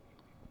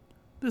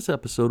This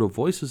episode of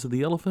Voices of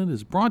the Elephant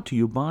is brought to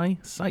you by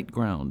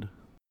SiteGround.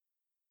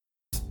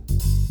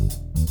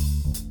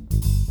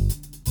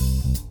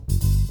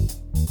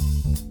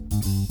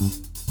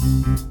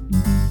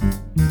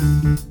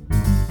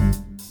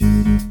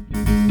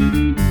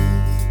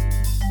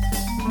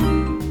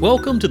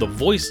 Welcome to the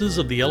Voices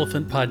of the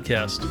Elephant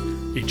podcast.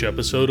 Each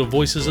episode of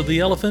Voices of the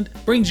Elephant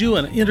brings you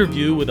an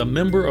interview with a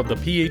member of the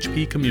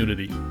PHP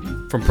community.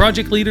 From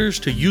project leaders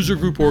to user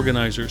group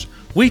organizers,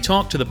 we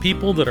talk to the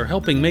people that are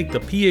helping make the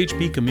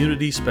PHP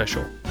community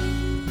special.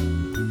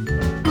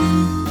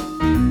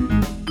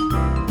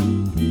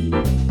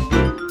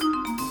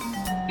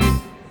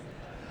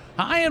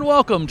 Hi and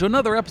welcome to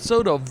another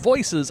episode of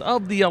Voices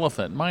of the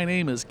Elephant. My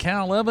name is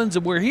Cal Evans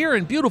and we're here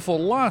in beautiful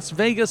Las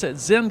Vegas at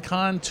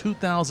ZenCon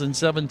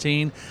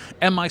 2017.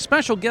 And my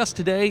special guest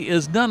today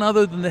is none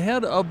other than the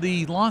head of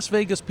the Las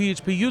Vegas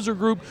PHP user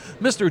group,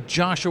 Mr.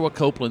 Joshua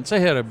Copeland. Say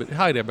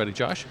hi to everybody,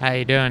 Josh. How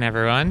you doing,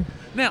 everyone?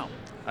 Now,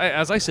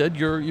 as I said,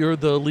 you're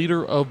the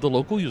leader of the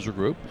local user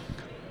group.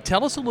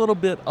 Tell us a little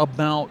bit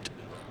about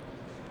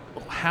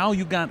how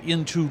you got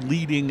into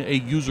leading a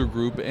user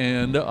group,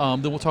 and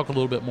then we'll talk a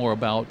little bit more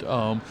about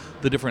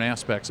the different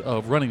aspects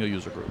of running a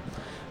user group.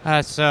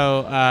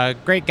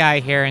 Great guy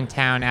here in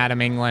town,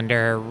 Adam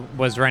Englander,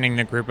 was running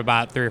the group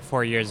about 3 or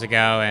 4 years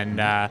ago,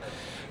 and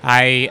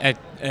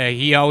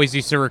he always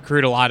used to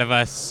recruit a lot of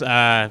us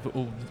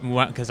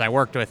because I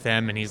worked with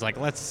him, and he's like,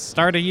 let's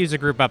start a user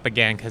group up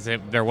again because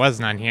there was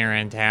none here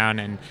in town.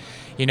 And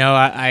you know,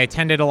 I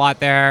attended a lot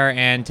there,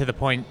 and to the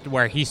point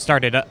where he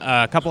started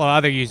a couple of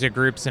other user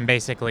groups, and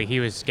basically he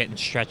was getting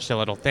stretched a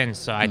little thin,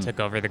 so I took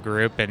over the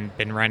group and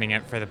been running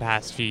it for the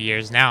past few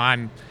years. Now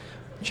I'm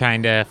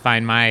trying to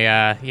find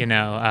my,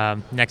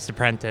 next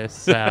apprentice.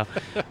 So,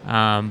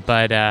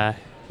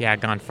 yeah,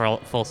 gone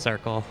full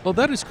circle. Well,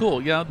 that is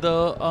cool. Yeah,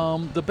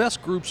 the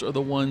best groups are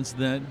the ones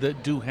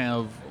that do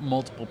have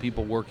multiple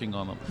people working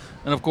on them.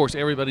 And of course,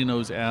 everybody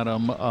knows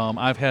Adam.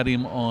 I've had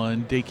him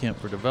on Day Camp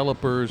for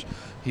Developers.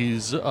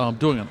 He's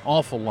doing an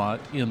awful lot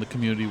in the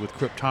community with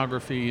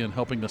cryptography and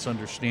helping us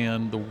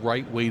understand the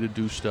right way to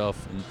do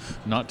stuff and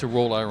not to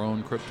roll our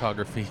own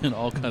cryptography and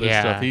all kind of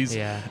stuff.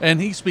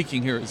 And he's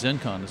speaking here at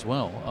ZenCon as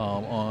well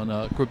on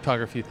a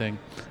cryptography thing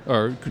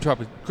or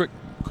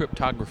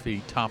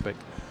cryptography topic.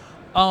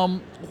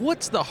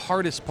 What's the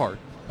hardest part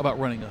about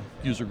running a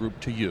user group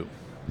to you?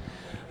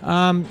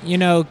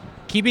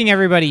 Keeping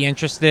everybody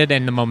interested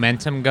and the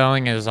momentum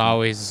going is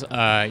always,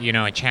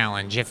 a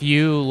challenge. If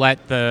you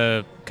let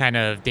the kind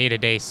of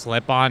day-to-day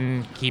slip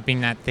on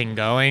keeping that thing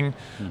going,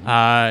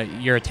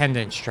 your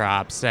attendance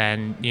drops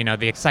and,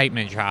 the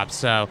excitement drops.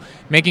 So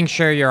making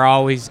sure you're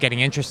always getting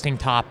interesting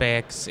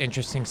topics,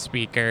 interesting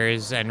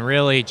speakers, and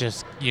really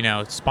just,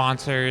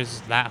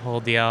 sponsors, that whole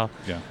deal.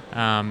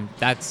 Yeah.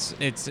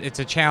 It's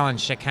a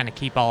challenge to kind of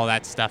keep all of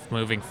that stuff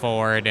moving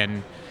forward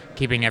and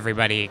keeping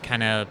everybody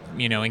kind of,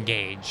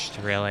 engaged,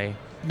 really.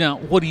 Now,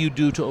 what do you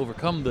do to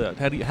overcome that?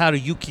 How do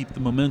you keep the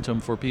momentum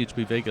for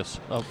PHP Vegas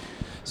up?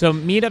 So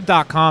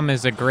Meetup.com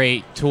is a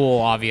great tool,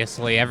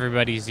 obviously.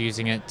 Everybody's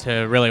using it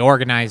to really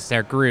organize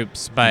their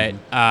groups, but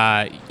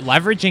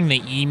leveraging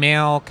the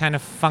email kind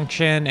of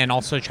function and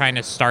also trying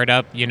to start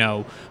up,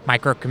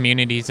 micro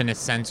communities in a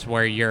sense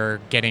where you're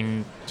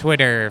getting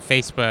Twitter,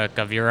 Facebook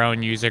of your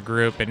own user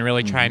group and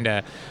really trying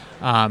to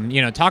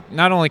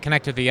not only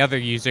connect with the other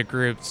user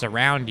groups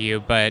around you,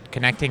 but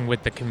connecting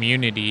with the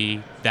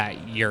community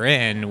that you're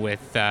in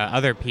with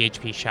other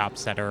PHP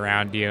shops that are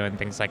around you and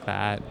things like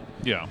that.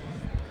 Yeah.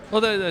 Well,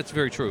 that's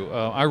very true.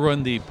 I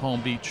run the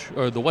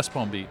West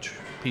Palm Beach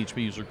PHP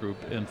user group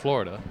in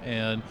Florida,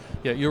 and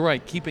yeah, you're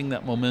right. Keeping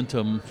that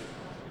momentum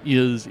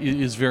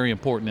is very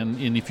important,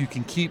 and if you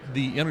can keep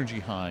the energy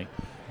high,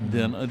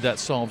 then that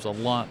solves a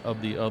lot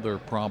of the other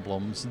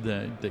problems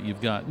that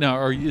you've got.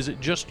 Now, is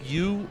it just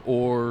you,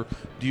 or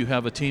do you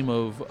have a team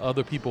of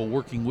other people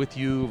working with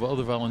you, of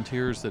other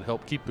volunteers that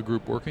help keep the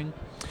group working?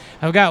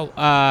 I've got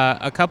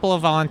a couple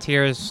of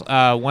volunteers.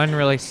 One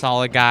really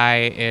solid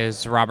guy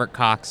is Robert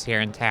Cox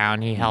here in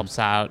town. He helps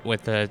out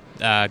with the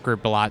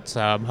group a lot, so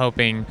I'm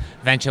hoping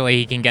eventually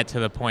he can get to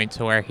the point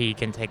to where he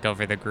can take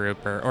over the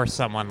group or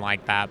someone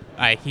like that.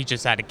 He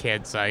just had a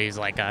kid, so he's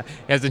like he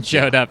hasn't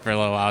showed up for a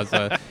little while,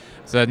 so...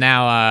 So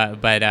now,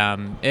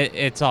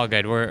 it's all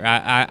good.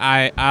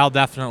 I'll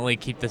definitely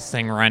keep this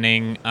thing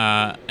running,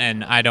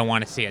 and I don't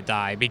want to see it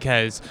die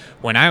because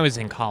when I was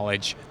in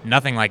college,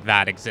 nothing like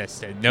that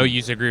existed. No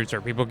user groups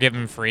or people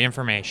giving free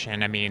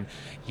information. I mean,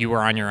 you were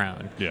on your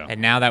own. Yeah. And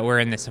now that we're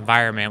in this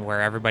environment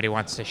where everybody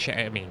wants to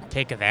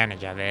take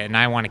advantage of it, and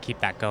I want to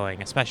keep that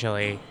going,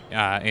 especially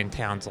in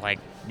towns like,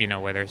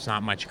 where there's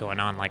not much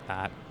going on like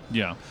that.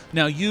 Yeah.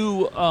 Now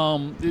you,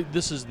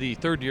 this is the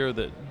third year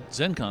that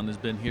ZenCon has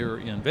been here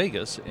in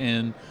Vegas,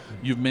 and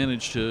you've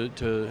managed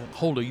to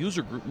hold a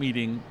user group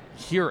meeting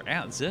here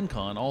at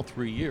ZenCon all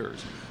 3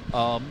 years.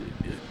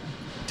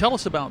 tell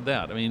us about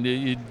that. I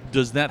mean,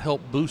 does that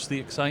help boost the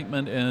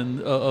excitement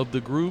and of the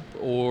group,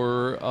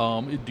 or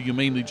do you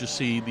mainly just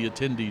see the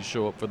attendees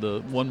show up for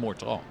the one more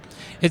talk?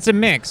 It's a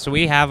mix.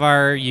 We have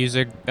our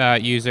users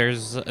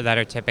that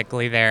are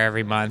typically there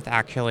every month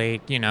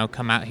actually,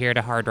 come out here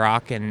to Hard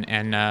Rock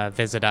and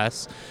visit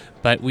us.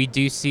 But we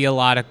do see a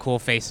lot of cool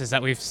faces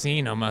that we've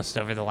seen almost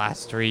over the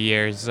last 3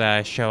 years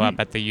show up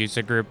at the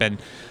user group. And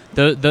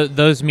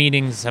those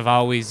meetings have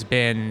always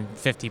been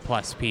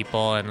 50-plus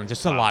people and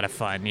just a lot of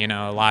fun,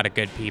 a lot of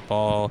good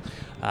people.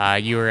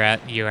 You were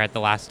at the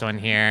last one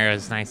here. It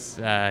was nice,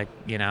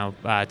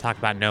 talk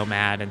about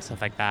Nomad and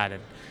stuff like that.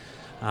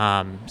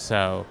 And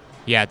so,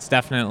 yeah, it's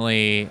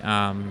definitely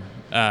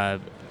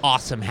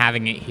awesome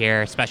having it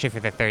here, especially for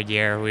the third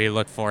year. We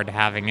look forward to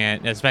having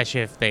it,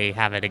 especially if they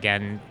have it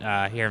again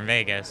here in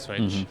Vegas,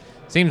 which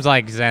seems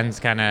like Zen's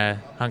kind of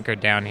hunkered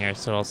down here,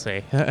 so we'll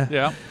see.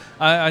 Yeah.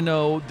 I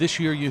know this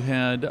year you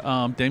had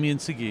Damien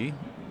Segui,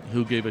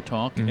 who gave a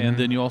talk, and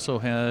then you also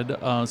had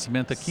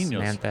Samantha Quinos.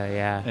 Samantha,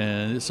 yeah.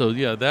 And so,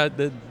 yeah,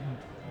 that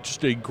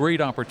just a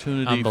great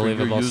opportunity for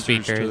your users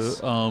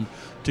speakers.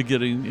 To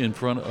get in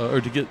front or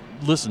to get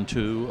listened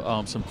to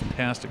some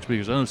fantastic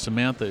speakers. I know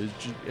Samantha,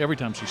 every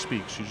time she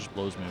speaks, she just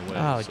blows me away.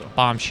 Oh, so.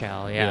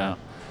 Bombshell, yeah.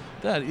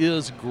 That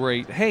is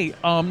great. Hey,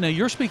 now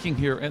you're speaking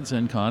here at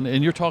ZenCon,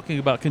 and you're talking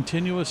about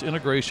continuous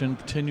integration,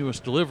 continuous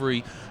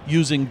delivery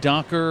using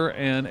Docker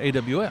and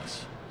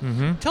AWS.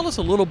 Tell us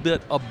a little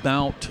bit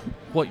about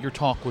what your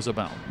talk was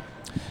about.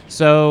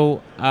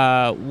 So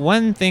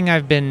one thing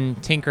I've been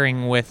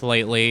tinkering with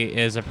lately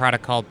is a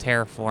product called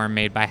Terraform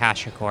made by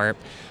HashiCorp.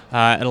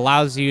 It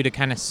allows you to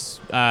kind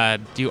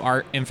of do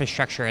our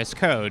infrastructure as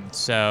code.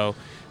 So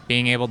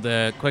being able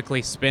to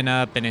quickly spin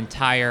up an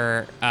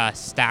entire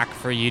stack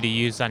for you to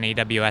use on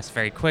AWS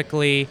very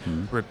quickly,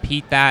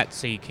 repeat that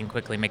so you can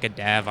quickly make a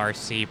dev,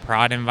 RC,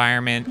 prod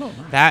environment. Oh,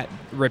 nice. That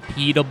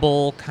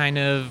repeatable kind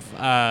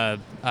of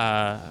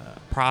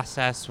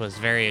process was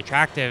very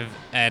attractive,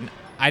 and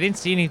I didn't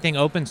see anything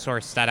open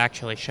source that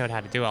actually showed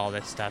how to do all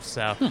this stuff,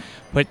 so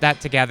put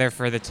that together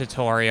for the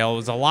tutorial. It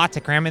was a lot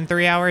to cram in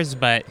 3 hours,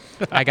 but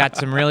I got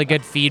some really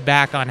good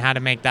feedback on how to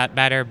make that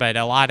better. But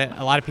a lot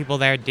of people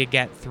there did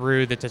get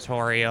through the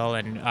tutorial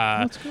and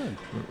That's good.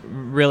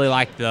 Really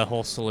liked the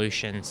whole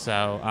solution.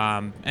 So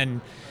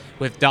and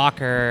with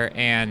Docker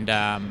and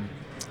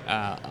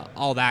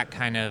all that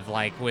kind of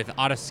like with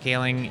auto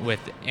scaling with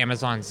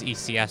Amazon's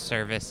ECS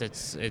service,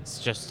 it's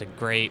just a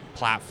great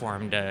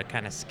platform to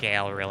kind of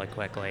scale really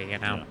quickly,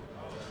 Yeah.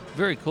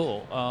 Very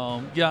cool.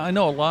 I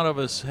know a lot of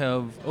us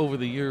have over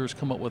the years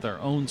come up with our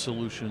own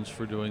solutions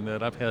for doing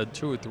that. I've had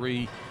 2 or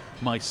 3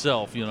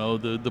 myself,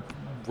 the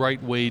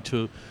right way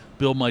to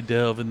build my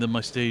dev and then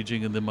my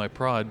staging and then my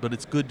prod, but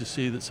it's good to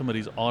see that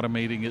somebody's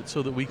automating it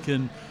so that we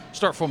can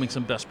start forming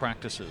some best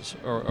practices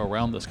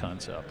around this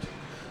concept.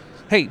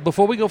 Hey,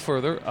 before we go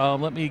further,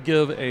 let me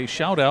give a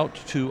shout out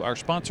to our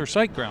sponsor,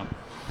 SiteGround.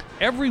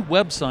 Every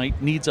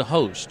website needs a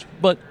host,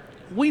 but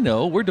we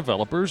know, we're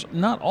developers,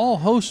 not all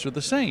hosts are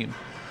the same.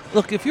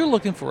 Look, if you're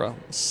looking for a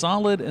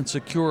solid and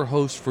secure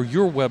host for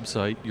your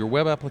website, your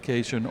web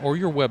application, or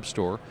your web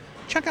store,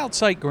 check out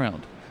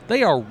SiteGround.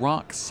 They are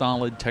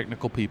rock-solid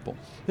technical people.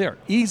 They are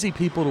easy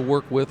people to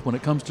work with when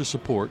it comes to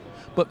support,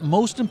 but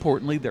most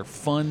importantly, they're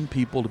fun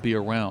people to be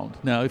around.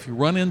 Now, if you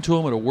run into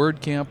them at a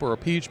WordCamp or a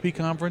PHP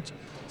conference,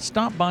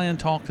 stop by and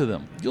talk to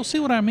them. You'll see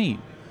what I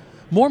mean.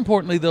 More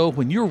importantly, though,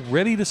 when you're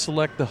ready to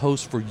select the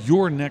host for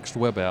your next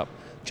web app,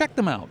 check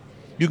them out.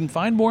 You can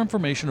find more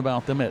information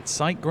about them at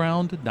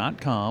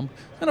siteground.com,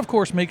 and of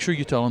course, make sure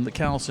you tell them that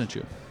Cal sent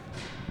you.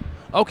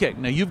 Okay,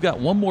 now you've got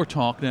one more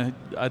talk. Now,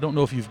 I don't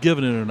know if you've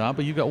given it or not,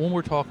 but you've got one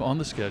more talk on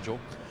the schedule,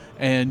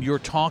 and you're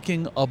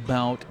talking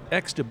about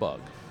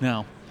Xdebug.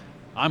 Now,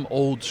 I'm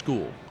old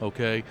school,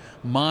 okay?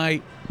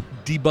 My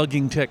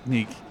debugging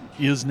technique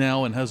is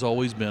now and has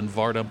always been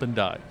var dump and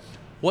die.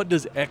 What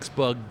does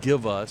Xbug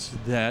give us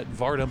that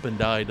var dump and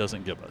die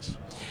doesn't give us?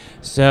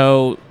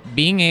 So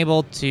being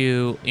able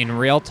to, in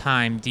real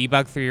time,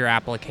 debug through your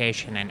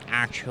application and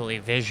actually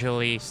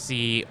visually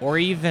see or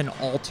even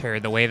alter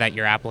the way that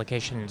your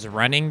application is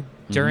running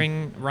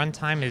during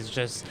runtime is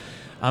just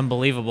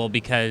unbelievable,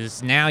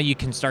 because now you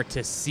can start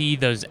to see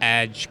those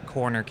edge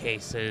corner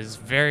cases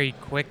very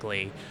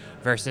quickly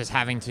versus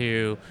having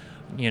to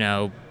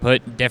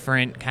put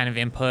different kind of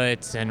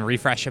inputs and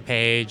refresh a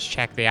page,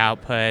 check the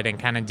output, and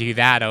kind of do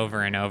that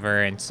over and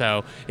over. And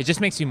so it just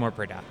makes you more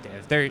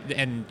productive.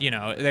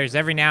 There's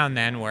every now and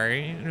then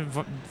where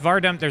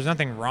var dump, there's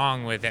nothing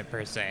wrong with it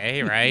per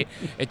se, right?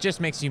 It just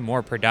makes you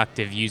more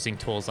productive using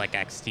tools like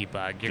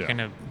Xdebug. You're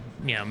gonna,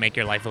 make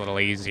your life a little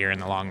easier in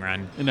the long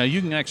run. And now you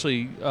can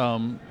actually,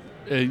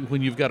 when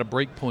you've got a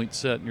breakpoint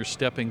set and you're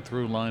stepping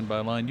through line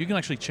by line, you can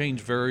actually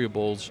change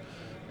variables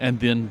and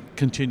then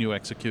continue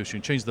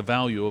execution. Change the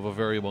value of a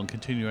variable and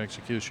continue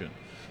execution.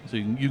 So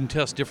you can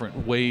test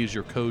different ways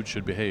your code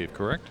should behave,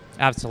 correct?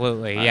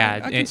 Absolutely, yeah.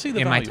 I can see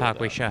the in my value of talk,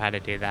 we that. show how to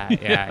do that.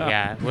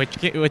 Yeah.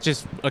 Which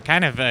is a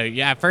kind of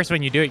at first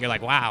when you do it, you're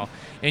like, wow.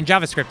 In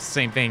JavaScript, it's the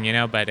same thing,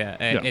 but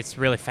it's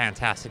really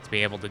fantastic to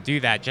be able to do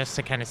that, just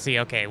to kind of see,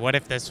 okay, what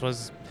if this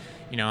was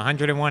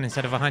 101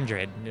 instead of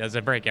 100? Does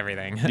it break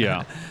everything?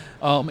 Yeah.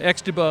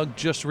 Xdebug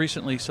just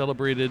recently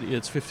celebrated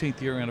its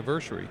 15th year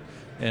anniversary,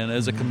 and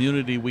as a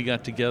community, we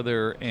got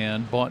together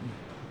and bought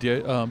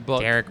Derek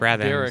Rathens,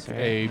 Derek right?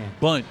 a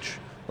bunch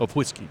of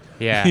whiskey.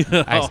 Yeah,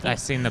 I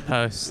seen the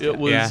post. It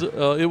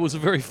was a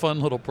very fun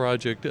little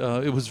project.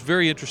 It was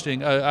very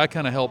interesting. I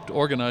kind of helped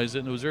organize it,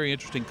 and it was very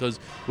interesting because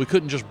we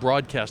couldn't just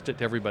broadcast it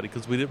to everybody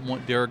because we didn't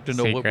want Derek to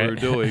know what we were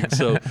doing.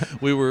 So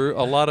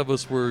a lot of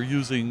us were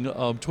using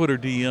Twitter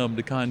DM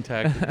to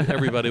contact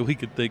everybody we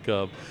could think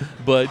of.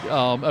 But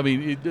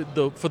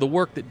for the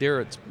work that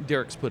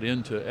Derek's put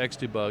into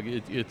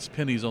Xdebug, it's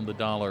pennies on the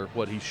dollar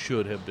what he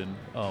should have been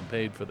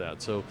paid for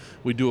that. So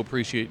we do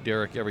appreciate,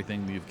 Derek,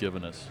 everything that you've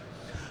given us.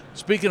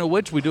 Speaking of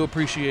which, we do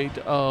appreciate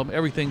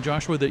everything,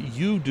 Joshua, that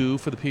you do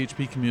for the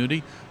PHP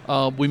community.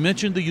 We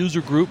mentioned the user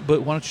group,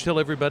 but why don't you tell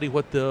everybody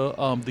what the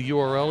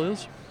URL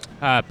is?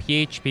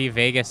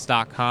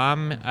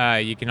 phpvegas.com.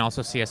 You can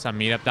also see us on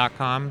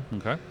meetup.com.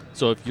 Okay.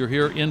 So if you're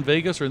here in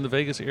Vegas or in the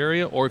Vegas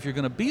area, or if you're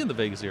going to be in the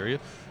Vegas area,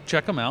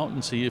 check them out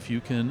and see if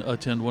you can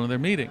attend one of their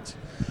meetings.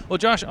 Well,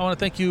 Josh, I want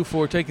to thank you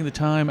for taking the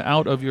time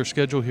out of your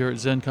schedule here at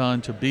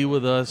ZenCon to be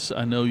with us.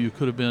 I know you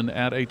could have been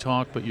at a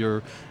talk, but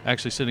you're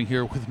actually sitting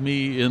here with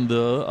me in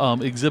the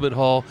exhibit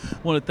hall. I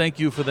want to thank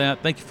you for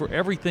that. Thank you for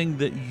everything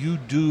that you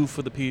do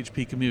for the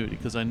PHP community,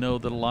 because I know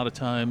that a lot of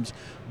times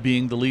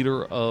being the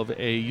leader of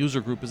a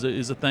user group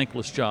is a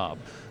thankless job.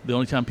 The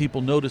only time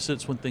people notice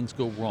it's when things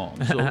go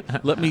wrong. So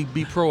let me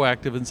be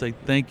proactive and say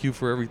thank you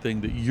for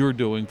everything that you're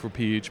doing for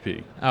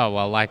PHP. Oh,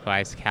 well,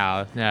 likewise,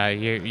 Cal.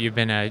 You've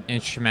been an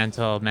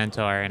instrumental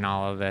mentor in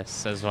all of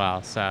this as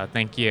well, so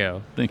thank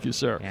you. Thank you,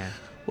 sir. Yeah.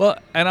 Well,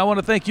 and I want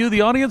to thank you, the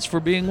audience, for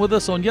being with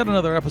us on yet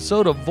another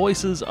episode of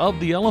Voices of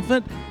the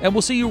Elephant, and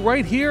we'll see you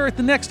right here at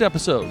the next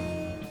episode.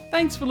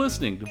 Thanks for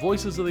listening to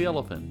Voices of the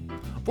Elephant.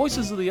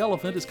 Voices of the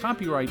Elephant is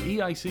copyright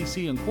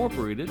EICC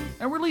Incorporated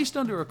and released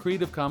under a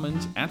Creative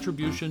Commons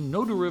Attribution,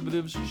 No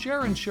Derivatives,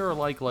 Share and Share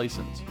Alike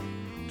license.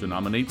 To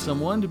nominate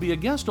someone to be a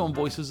guest on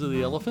Voices of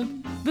the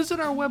Elephant, visit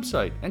our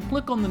website and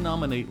click on the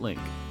Nominate link.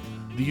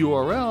 The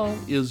URL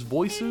is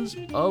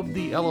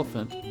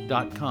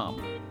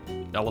voicesoftheelephant.com.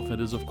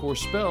 Elephant is, of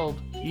course,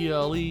 spelled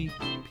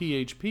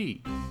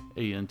ELEPHPANT.